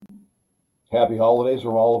Happy holidays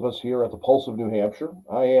from all of us here at the Pulse of New Hampshire.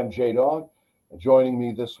 I am J Dog. Joining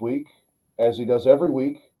me this week, as he does every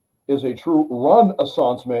week, is a true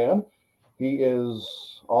Renaissance man. He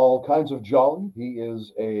is all kinds of jolly. He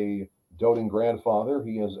is a doting grandfather.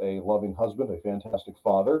 He is a loving husband, a fantastic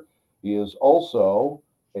father. He is also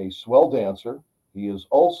a swell dancer. He is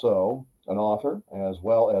also an author, as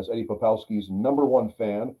well as Eddie Popowski's number one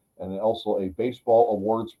fan, and also a baseball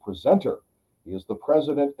awards presenter. He is the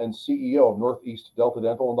president and CEO of Northeast Delta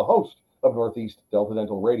Dental and the host of Northeast Delta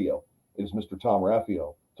Dental Radio. It is Mr. Tom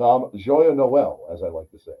Raffio. Tom, Joya Noel, as I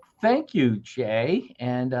like to say. Thank you, Jay.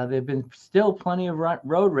 And there have been still plenty of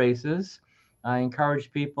road races. I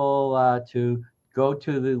encourage people to go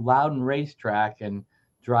to the Loudon racetrack and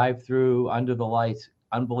drive through under the lights.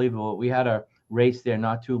 Unbelievable. We had a race there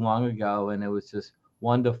not too long ago, and it was just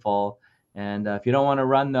wonderful. And if you don't want to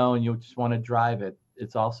run, though, and you just want to drive it,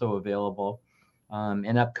 it's also available.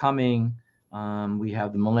 And upcoming, we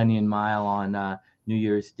have the Millennium Mile on New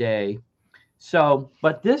Year's Day. So,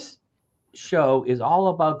 but this show is all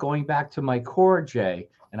about going back to my core, Jay,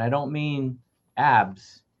 and I don't mean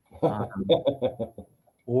abs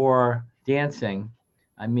or dancing.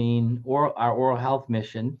 I mean our oral health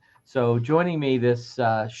mission. So joining me this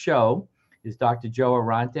show is Dr. Joe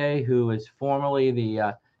Arante, who is formerly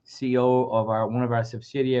the CEO of one of our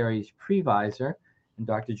subsidiaries, Previsor, and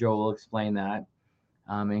Dr. Joe will explain that.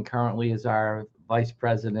 And currently is our Vice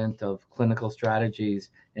President of Clinical Strategies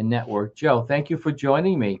and Network. Joe, thank you for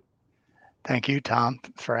joining me. Thank you, Tom,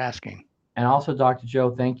 for asking. And also, Dr.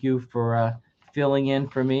 Joe, thank you for filling in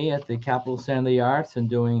for me at the Capitol Center of the Arts and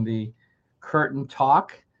doing the curtain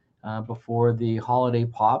talk before the holiday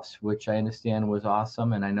pops, which I understand was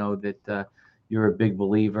awesome. And I know that you're a big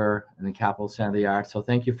believer in the Capitol Center of the Arts. So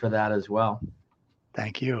thank you for that as well.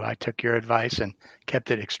 Thank you. I took your advice and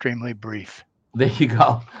kept it extremely brief. There you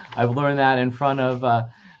go. I've learned that in front of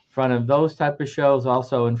those type of shows,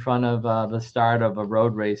 also in front of the start of a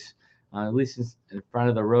road race. At least in front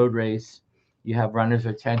of the road race, you have runners'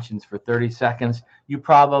 attentions for 30 seconds. You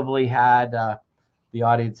probably had the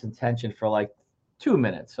audience attention for like 2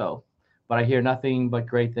 minutes. So, but I hear nothing but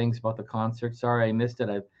great things about the concert. Sorry I missed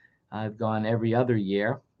it. I've gone every other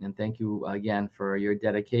year, and thank you again for your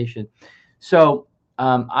dedication. So,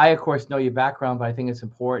 I of course know your background, but I think it's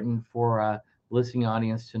important for listening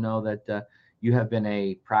audience to know that you have been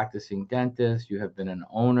a practicing dentist. You have been an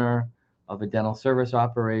owner of a dental service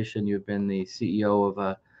operation. You've been the CEO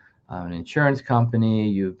of an insurance company.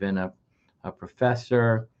 You've been a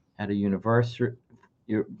professor at a university.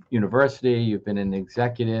 You've been an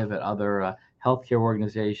executive at other healthcare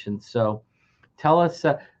organizations. So tell us,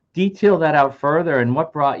 detail that out further, and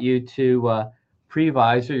what brought you to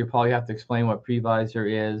Previsor. You probably have to explain what Previsor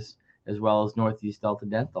is, as well as Northeast Delta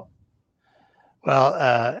Dental.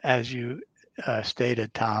 Well, as you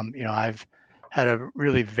stated, Tom, I've had a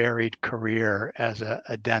really varied career as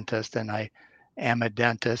a dentist, and I am a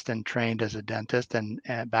dentist and trained as a dentist and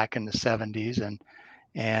back in the 70s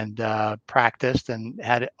and practiced and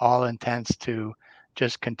had all intents to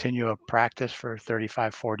just continue a practice for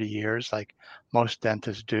 35, 40 years like most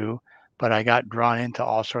dentists do. But I got drawn into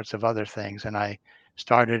all sorts of other things, and I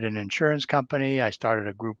started an insurance company. I started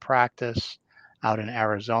a group practice out in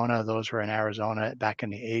Arizona. Those were in Arizona back in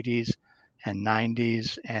the 80s and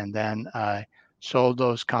 90s. And then I sold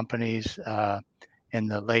those companies in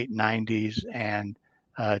the late 90s and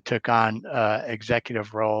took on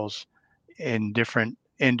executive roles in different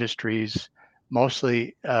industries,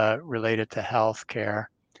 mostly related to healthcare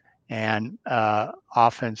and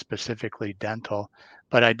often specifically dental.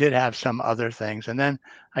 But I did have some other things. And then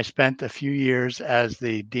I spent a few years as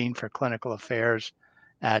the Dean for Clinical Affairs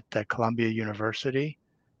at Columbia University,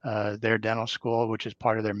 their dental school, which is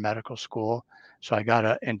part of their medical school. So I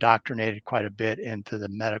got indoctrinated quite a bit into the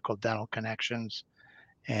medical dental connections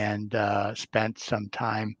and spent some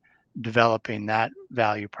time developing that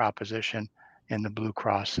value proposition in the Blue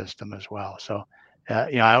Cross system as well. So,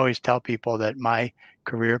 I always tell people that my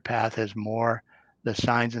career path is more the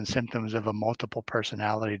signs and symptoms of a multiple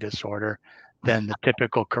personality disorder than the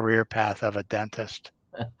typical career path of a dentist.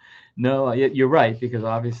 No, you're right, because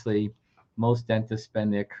obviously most dentists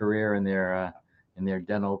spend their career in their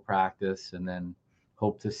dental practice and then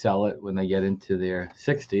hope to sell it when they get into their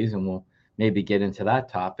 60s, and we'll maybe get into that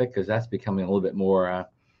topic because that's becoming a little bit more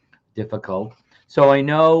difficult. So I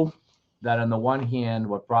know that on the one hand,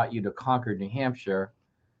 what brought you to Concord, New Hampshire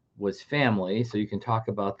was family, so you can talk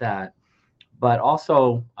about that. But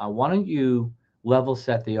also, why don't you level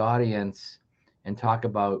set the audience and talk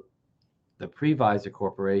about the Previsor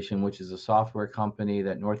Corporation, which is a software company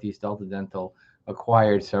that Northeast Delta Dental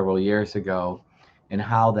acquired several years ago, and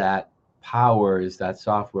how that that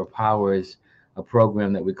software powers a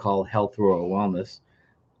program that we call Health Rural Wellness.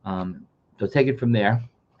 So take it from there.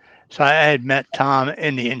 So I had met Tom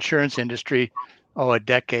in the insurance industry, a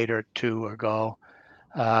decade or two ago,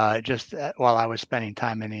 just while I was spending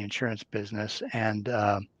time in the insurance business, and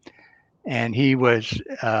he was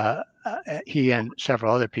he and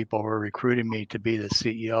several other people were recruiting me to be the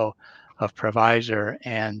CEO of Provisor,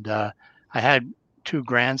 and I had 2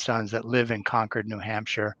 grandsons that live in Concord, New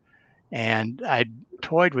Hampshire, and I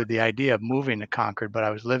toyed with the idea of moving to Concord, but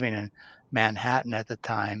I was living in Manhattan at the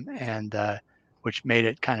time, and which made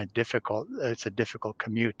it kind of difficult. It's a difficult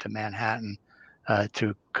commute to Manhattan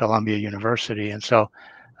to Columbia University. And so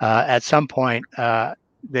at some point,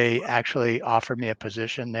 they actually offered me a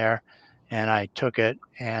position there, and I took it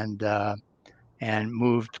and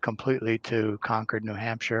moved completely to Concord, New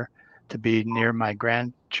Hampshire, to be near my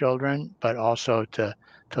grandchildren, but also to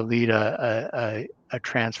lead a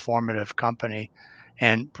transformative company.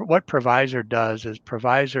 And what Provisor does is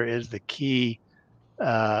Provisor is the key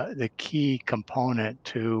component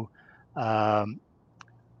to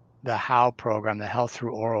the HOW program, the Health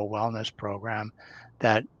Through Oral Wellness program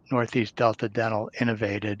that Northeast Delta Dental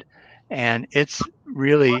innovated. And it's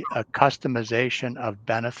really a customization of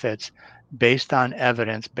benefits based on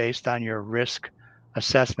evidence, based on your risk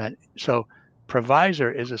assessment. So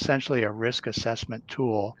Provisor is essentially a risk assessment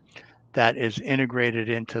tool that is integrated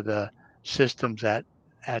into the systems at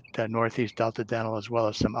Northeast Delta Dental, as well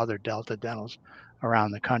as some other Delta Dentals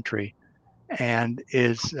around the country, and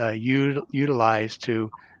is utilized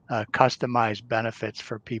to customize benefits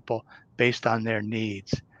for people based on their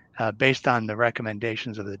needs, based on the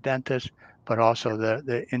recommendations of the dentist, but also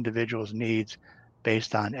the individual's needs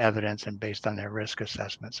based on evidence and based on their risk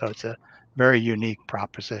assessment. So it's a very unique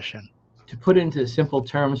proposition. To put into simple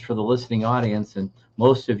terms for the listening audience, and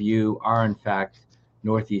most of you are in fact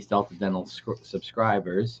Northeast Delta Dental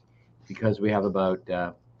subscribers, because we have about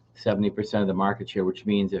 70% of the market share, which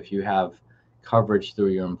means if you have coverage through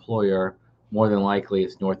your employer, more than likely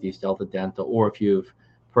it's Northeast Delta Dental, or if you've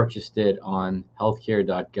purchased it on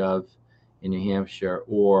healthcare.gov in New Hampshire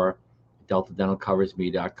or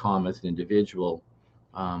deltadentalcoversme.com as an individual,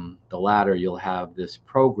 the latter, you'll have this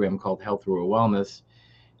program called Health Rural Wellness.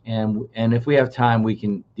 And if we have time, we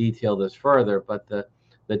can detail this further, but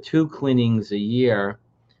the 2 cleanings a year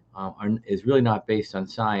is really not based on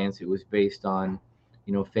science. It was based on,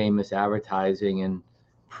 famous advertising and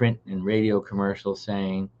print and radio commercials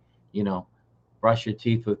saying, brush your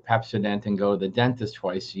teeth with Pepsodent and go to the dentist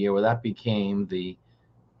twice a year. Well, that became the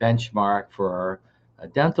benchmark for a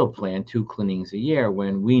dental plan, 2 cleanings a year,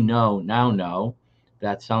 when we now know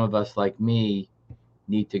that some of us, like me,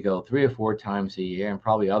 need to go 3 or 4 times a year, and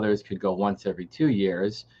probably others could go once every 2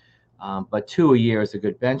 years. But 2 a year is a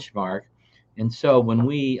good benchmark. And so when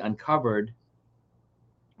we uncovered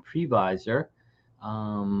Provisor,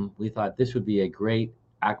 we thought this would be a great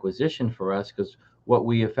acquisition for us, because what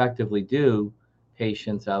we effectively do,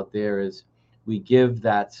 patients out there, is we give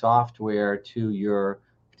that software to your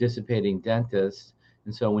participating dentist.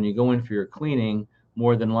 And so when you go in for your cleaning,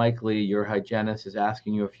 more than likely your hygienist is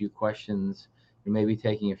asking you a few questions, you may be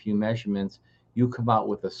taking a few measurements, you come out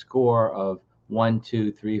with a score of 1,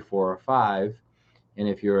 2, 3, 4, or 5. And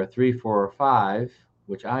if you're a 3, 4, or 5,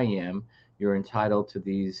 which I am, you're entitled to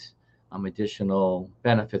these additional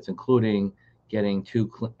benefits, including getting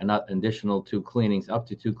an additional 2 cleanings, up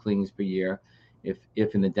to 2 cleanings per year, if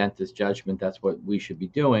in the dentist's judgment that's what we should be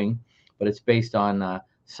doing. But it's based on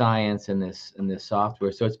science and this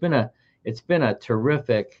software. So it's been a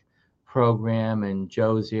terrific program, and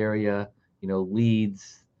Joe's area,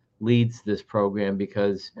 leads this program,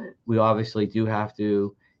 because we obviously do have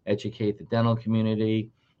to educate the dental community.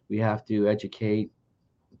 We have to educate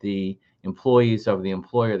the employees of the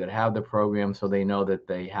employer that have the program, so they know that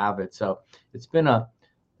they have it. So it's been a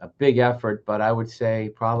big effort, but I would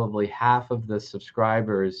say probably half of the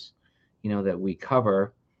subscribers, that we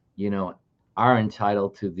cover, are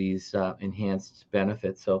entitled to these enhanced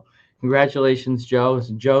benefits. So congratulations, Joe.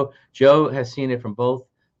 Joe has seen it from both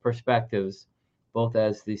perspectives, both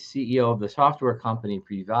as the CEO of the software company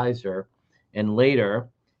Provisor, and later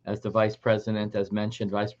as the vice president, as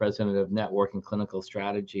mentioned, vice president of network and clinical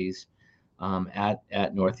strategies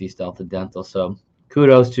at Northeast Delta Dental. So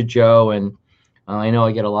kudos to Joe. And I know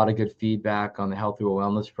I get a lot of good feedback on the Health Through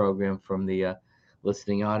Wellness program from the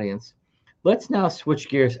listening audience. Let's now switch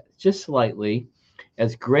gears just slightly.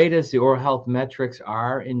 As great as the oral health metrics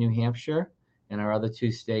are in New Hampshire and our other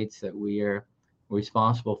 2 states that we are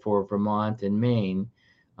responsible for, Vermont and Maine,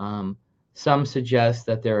 some suggest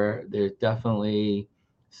that there's definitely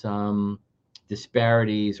some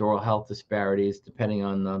disparities, oral health disparities, depending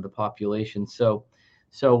on the population. So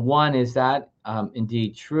one, is that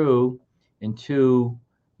indeed true? And two,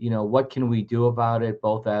 what can we do about it,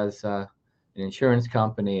 both as an insurance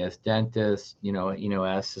company, as dentists,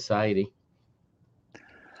 as society?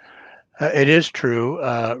 It is true.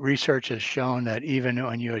 Research has shown that even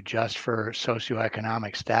when you adjust for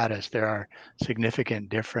socioeconomic status, there are significant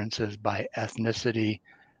differences by ethnicity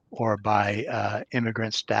or by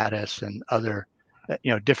immigrant status, and other,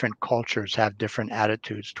 different cultures have different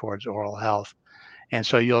attitudes towards oral health. And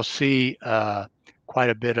so you'll see quite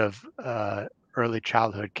a bit of early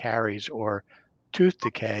childhood caries or tooth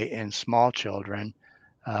decay in small children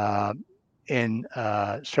uh, in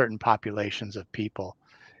certain populations of people.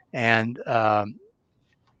 And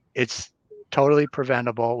it's totally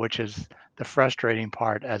preventable, which is the frustrating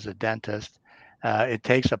part as a dentist. It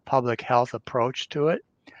takes a public health approach to it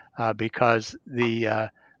because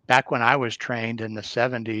back when I was trained in the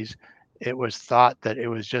 70s, it was thought that it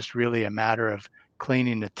was just really a matter of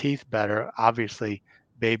cleaning the teeth better. Obviously,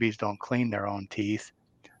 babies don't clean their own teeth,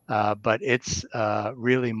 but it's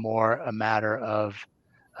really more a matter of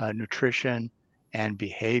nutrition and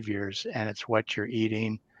behaviors, and it's what you're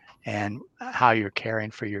eating and how you're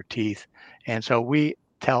caring for your teeth. And so we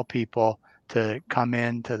tell people to come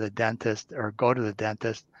in to the dentist or go to the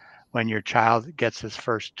dentist when your child gets his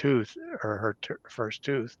first tooth or her first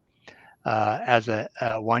tooth, as a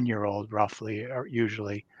 1-year-old roughly, or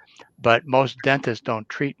usually. But most dentists don't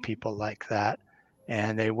treat people like that,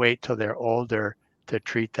 and they wait till they're older to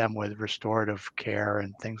treat them with restorative care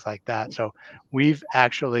and things like that. So we've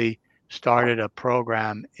actually started a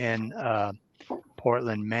program in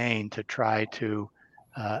Portland, Maine, to try to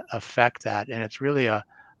affect that. And it's really a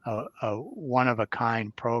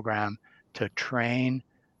one-of-a-kind program to train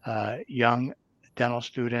young dental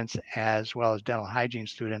students as well as dental hygiene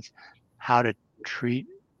students how to treat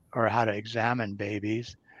or how to examine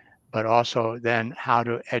babies, but also then how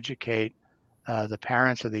to educate the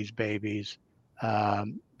parents of these babies,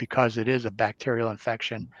 because it is a bacterial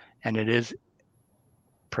infection and it is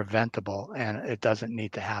preventable and it doesn't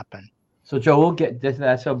need to happen. So Joe, we'll get to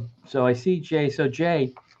that. So I see Jay. So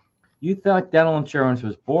Jay, you thought dental insurance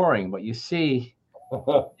was boring, but you see,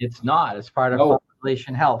 it's not. It's part of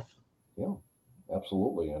population health. Yeah,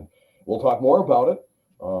 absolutely. And we'll talk more about it.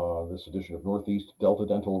 This edition of Northeast Delta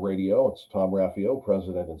Dental Radio. It's Tom Raffio,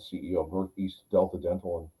 President and CEO of Northeast Delta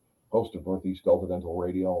Dental and host of Northeast Delta Dental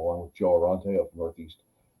Radio, along with Joe Arante of Northeast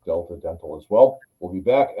Delta Dental as well. We'll be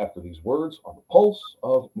back after these words on the Pulse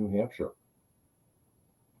of New Hampshire.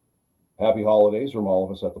 Happy holidays from all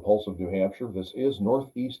of us at the Pulse of New Hampshire. This is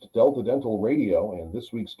Northeast Delta Dental Radio, and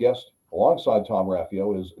this week's guest alongside Tom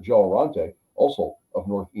Raffio is Joe Arante, also of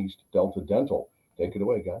Northeast Delta Dental. Take it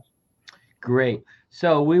away, guys. Great.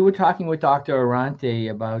 So we were talking with Dr.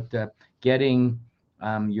 Arante about getting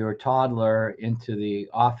your toddler into the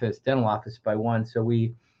office, dental office by one. So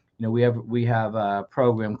we have a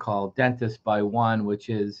program called Dentist by One, which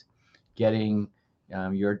is getting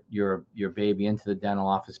your baby into the dental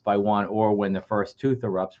office by one, or when the first tooth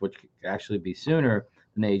erupts, which could actually be sooner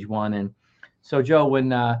than age one. And so, Joe,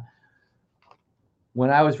 when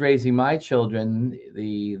I was raising my children,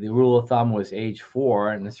 the rule of thumb was age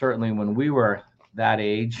 4, and certainly when we were that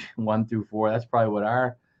age, 1 through 4, that's probably what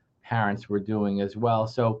our parents were doing as well.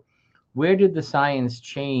 So, where did the science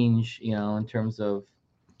change, in terms of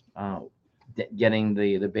getting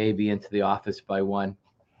the baby into the office by 1?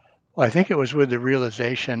 Well, I think it was with the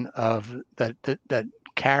realization of that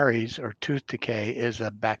caries or tooth decay is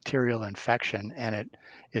a bacterial infection, and it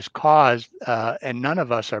is caused, and none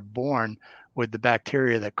of us are born with the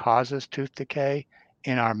bacteria that causes tooth decay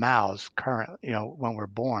in our mouths when we're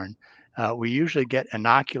born. We usually get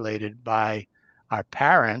inoculated by our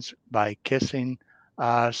parents by kissing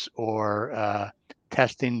us or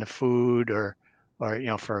testing the food or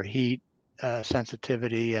for heat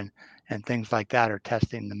sensitivity and things like that, or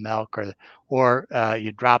testing the milk, or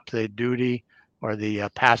you drop the duty or the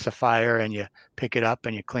pacifier and you pick it up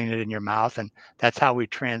and you clean it in your mouth, and that's how we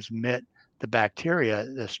transmit the bacteria,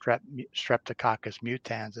 the Streptococcus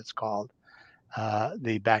mutans, it's called,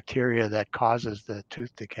 the bacteria that causes the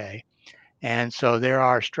tooth decay. And so there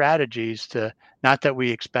are strategies to, not that we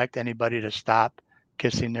expect anybody to stop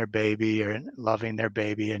kissing their baby or loving their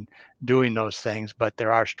baby and doing those things, but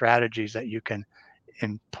there are strategies that you can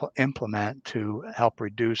implement to help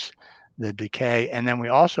reduce the decay. And then we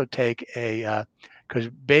also take because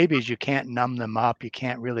babies, you can't numb them up, you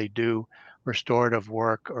can't really do restorative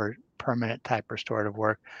work or permanent type restorative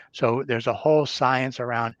work. So there's a whole science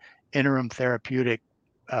around interim therapeutic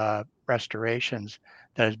restorations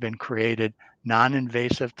that has been created,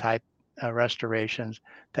 non-invasive type restorations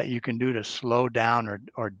that you can do to slow down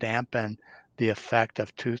or dampen the effect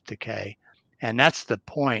of tooth decay. And that's the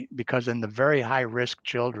point, because in the very high risk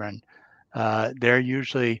children, they're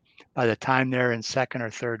usually, by the time they're in second or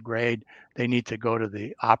third grade, they need to go to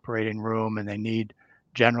the operating room, and they need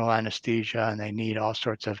general anesthesia, and they need all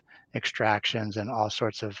sorts of extractions and all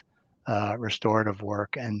sorts of restorative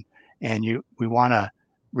work. And we want to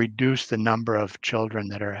reduce the number of children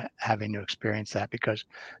that are having to experience that, because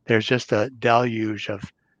there's just a deluge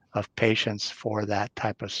of patients for that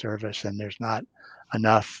type of service, and there's not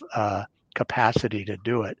enough capacity to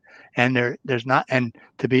do it. And there's not, and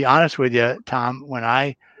to be honest with you, Tom, when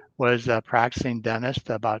I was a practicing dentist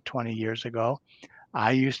about 20 years ago,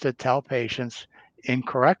 I used to tell patients,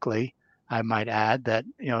 incorrectly, I might add, that,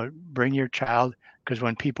 bring your child, because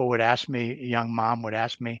when people would ask me, a young mom would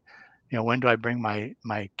ask me, when do I bring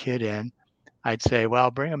my kid in? I'd say,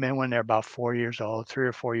 well, bring them in when they're about 4 years old, 3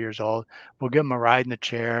 or 4 years old. We'll give them a ride in the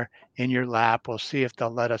chair in your lap. We'll see if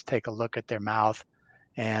they'll let us take a look at their mouth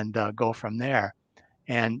and go from there.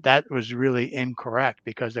 And that was really incorrect,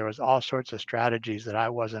 because there was all sorts of strategies that I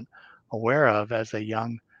wasn't aware of as a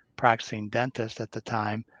young practicing dentist at the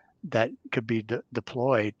time that could be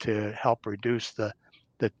deployed to help reduce the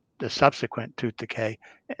subsequent tooth decay,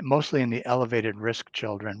 mostly in the elevated risk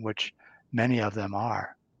children, which many of them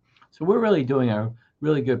are. So we're really doing a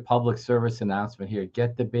really good public service announcement here.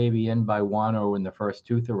 Get the baby in by 1 or when the first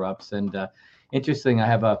tooth erupts. And interesting, I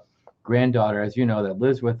have a granddaughter, as you know, that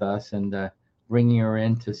lives with us, and bringing her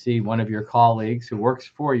in to see one of your colleagues who works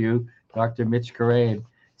for you, Dr. Mitch Carade.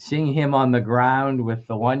 Seeing him on the ground with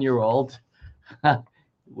the 1-year-old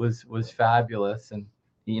was fabulous. And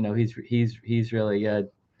he's really good,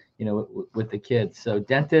 with the kids. So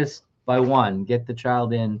dentist by 1, get the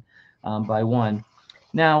child in by 1.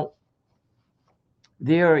 Now,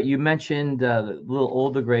 there you mentioned the little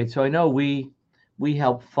older grade. So I know we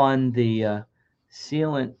help fund the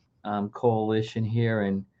Sealant Coalition here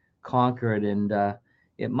in Concord, and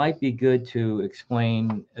it might be good to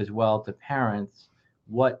explain as well to parents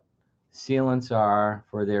what sealants are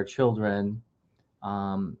for their children,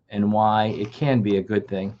 and why it can be a good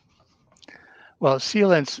thing. Well,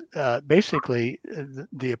 sealants, basically,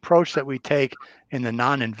 the approach that we take in the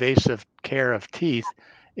non-invasive care of teeth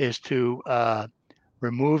is to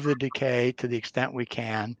remove the decay to the extent we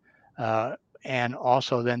can, and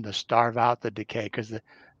also then to starve out the decay, because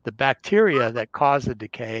the bacteria that cause the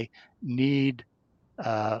decay need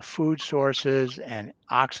food sources and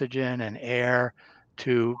oxygen and air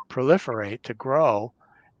to proliferate, to grow.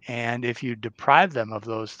 And if you deprive them of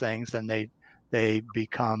those things, then they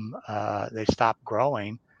become they stop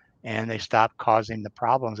growing, and they stop causing the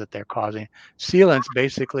problems that they're causing. Sealants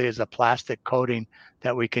basically is a plastic coating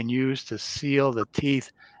that we can use to seal the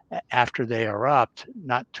teeth after they erupt,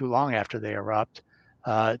 not too long after they erupt,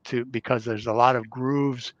 because there's a lot of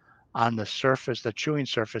grooves on the surface, the chewing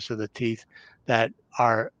surface of the teeth, that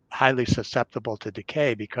are highly susceptible to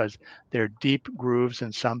decay, because they're deep grooves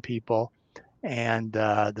in some people, and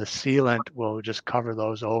the sealant will just cover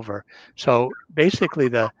those over. So basically,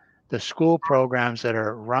 the school programs that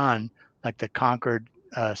are run, like the Concord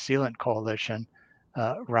Sealant Coalition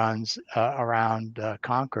runs around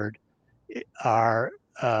Concord, are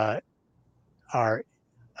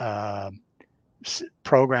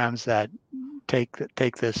programs that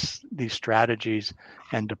take these strategies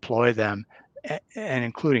and deploy them, and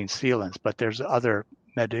including sealants. But there's other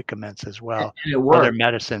medicaments as well, and it works. Other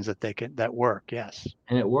medicines that work. Yes,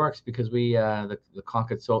 and it works because we the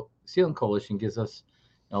Concord Sealant Coalition gives us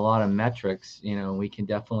a lot of metrics. We can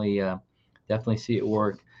definitely see it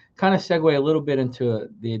work. Kind of segue a little bit into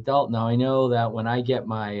the adult now. I know that when I get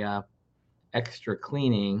my extra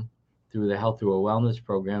cleaning through the Health Through a Wellness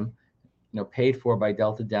program, paid for by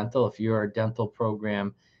Delta Dental, if your dental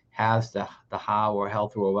program has the HOW or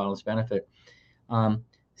Health Through a Wellness benefit,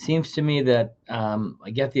 seems to me that I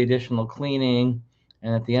get the additional cleaning,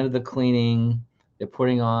 and at the end of the cleaning, they're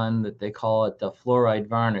putting on that they call it the fluoride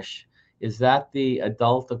varnish. Is that the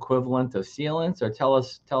adult equivalent of sealants, or tell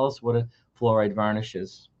us what a fluoride varnish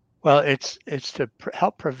is? Well, it's to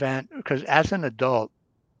help prevent, because as an adult,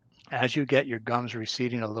 as you get your gums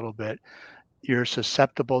receding a little bit, you're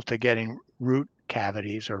susceptible to getting root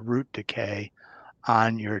cavities or root decay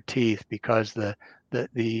on your teeth, because the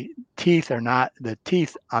teeth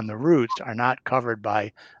on the roots are not covered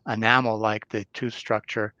by enamel like the tooth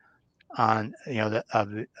structure on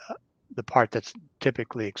the part that's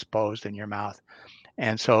typically exposed in your mouth.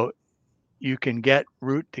 And so you can get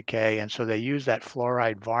root decay, and so they use that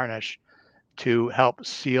fluoride varnish to help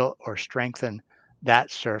seal or strengthen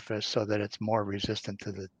that surface so that it's more resistant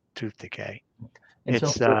to the tooth decay. And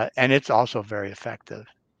so, And it's also very effective.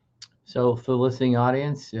 so for the listening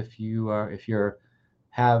audience, if you're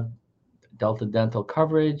have Delta Dental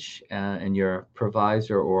coverage and your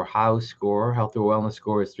provisor or house score, health or wellness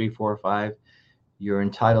score is 3, 4, or 5, you're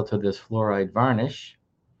entitled to this fluoride varnish,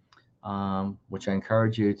 which I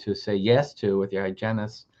encourage you to say yes to with your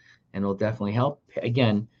hygienist, and it'll definitely help.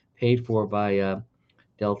 Again, paid for by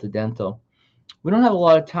Delta Dental. We don't have a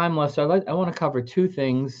lot of time left, so I want to cover two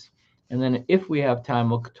things, and then if we have time,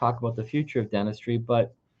 we'll talk about the future of dentistry.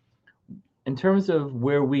 But in terms of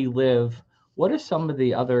where we live, what are some of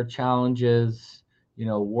the other challenges,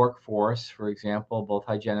 workforce, for example, both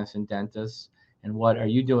hygienists and dentists, and what are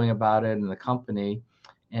you doing about it in the company?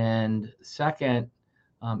 And second,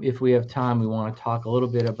 if we have time, we want to talk a little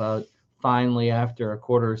bit about finally, after a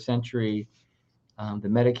quarter century, the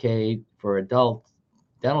Medicaid for adult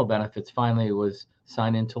dental benefits finally was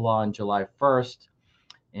signed into law on July 1st,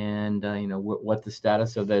 and what the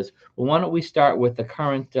status of this. Well, why don't we start with the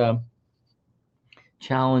current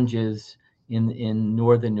challenges in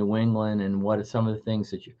northern New England, and what are some of the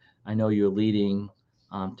things that I know you're leading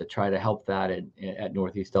to try to help that at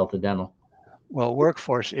Northeast Delta Dental? Well,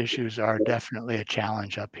 workforce issues are definitely a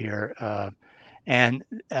challenge up here, and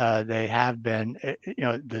they have been.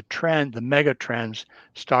 The mega trends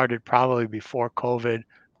started probably before COVID.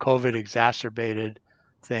 COVID exacerbated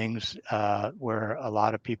things where a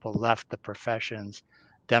lot of people left the professions.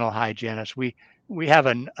 Dental hygienists. We have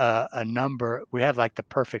a number. We have like the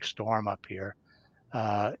perfect storm up here,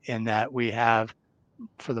 in that we have,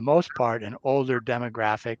 for the most part, an older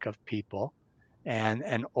demographic of people, and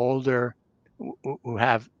an older who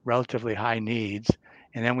have relatively high needs,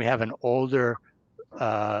 and then we have an older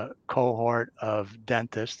cohort of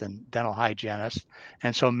dentists and dental hygienists,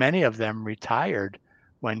 and so many of them retired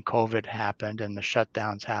when COVID happened and the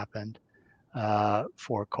shutdowns happened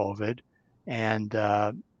for COVID, and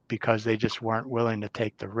because they just weren't willing to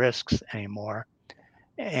take the risks anymore.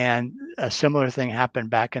 And a similar thing happened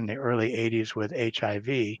back in the early 80s with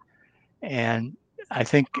HIV. And I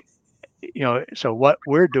think, so what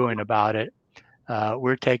we're doing about it,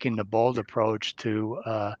 we're taking the bold approach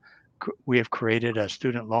to, we have created a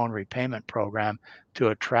student loan repayment program to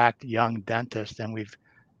attract young dentists. And we've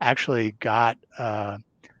actually got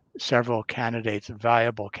several candidates,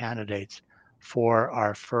 viable candidates, for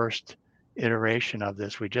our first iteration of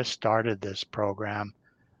this. We just started this program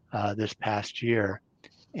this past year,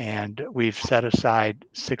 and we've set aside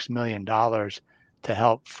 $6 million to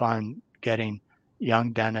help fund getting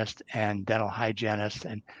young dentists and dental hygienists,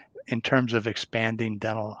 and in terms of expanding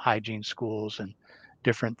dental hygiene schools and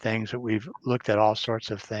different things, that we've looked at all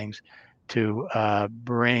sorts of things to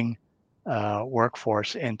bring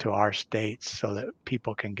workforce into our states so that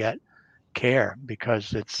people can get care,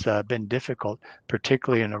 because it's been difficult,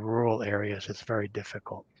 particularly in the rural areas. It's very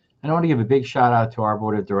difficult. I want to give a big shout out to our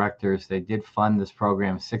board of directors. They did fund this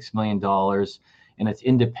program, $6 million, and it's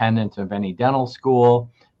independent of any dental school.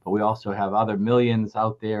 But we also have other millions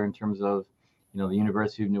out there in terms of, the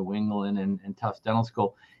University of New England and Tufts Dental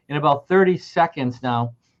School. In about 30 seconds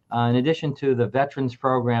now, in addition to the veterans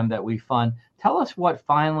program that we fund, tell us what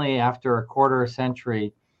finally, after a quarter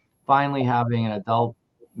century, finally having an adult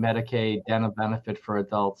Medicaid dental benefit for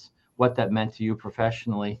adults, what that meant to you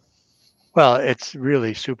professionally. Well, it's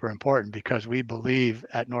really super important, because we believe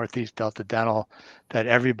at Northeast Delta Dental that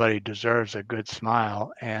everybody deserves a good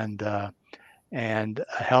smile and a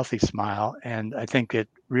healthy smile. And I think there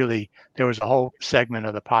was a whole segment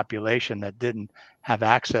of the population that didn't have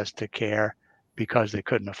access to care because they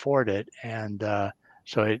couldn't afford it. And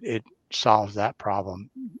so it solves that problem.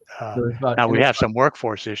 Now we have some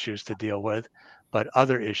workforce issues to deal with, but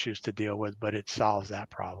other issues to deal with, but it solves that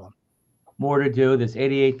problem. More to do. There's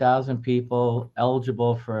 88,000 people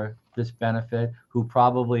eligible for this benefit who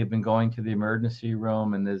probably have been going to the emergency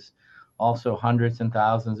room, and there's also hundreds and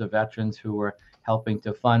thousands of veterans who we're helping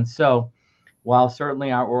to fund. So while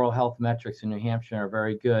certainly our oral health metrics in New Hampshire are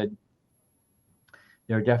very good,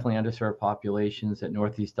 there are definitely underserved populations that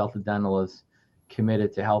Northeast Delta Dental is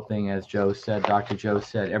committed to helping. As Dr. Joe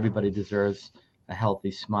said, everybody deserves a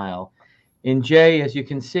healthy smile. And Jay, as you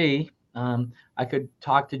can see, I could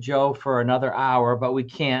talk to Joe for another hour, but we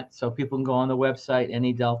can't. So people can go on the website,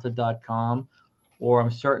 nedelta.com, or I'm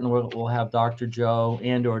certain we'll have Dr. Joe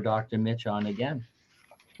and or Dr. Mitch on again.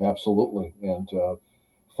 Absolutely. And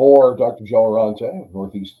for Dr. Joe Arante of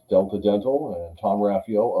Northeast Delta Dental, and Tom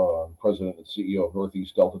Raffio, President and CEO of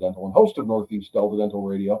Northeast Delta Dental and host of Northeast Delta Dental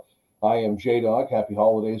Radio, I am J-Dog. Happy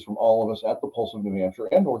holidays from all of us at the Pulse of New Hampshire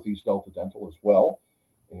and Northeast Delta Dental as well.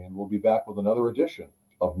 And we'll be back with another edition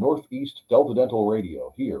of Northeast Delta Dental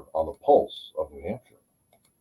Radio here on the Pulse of New Hampshire.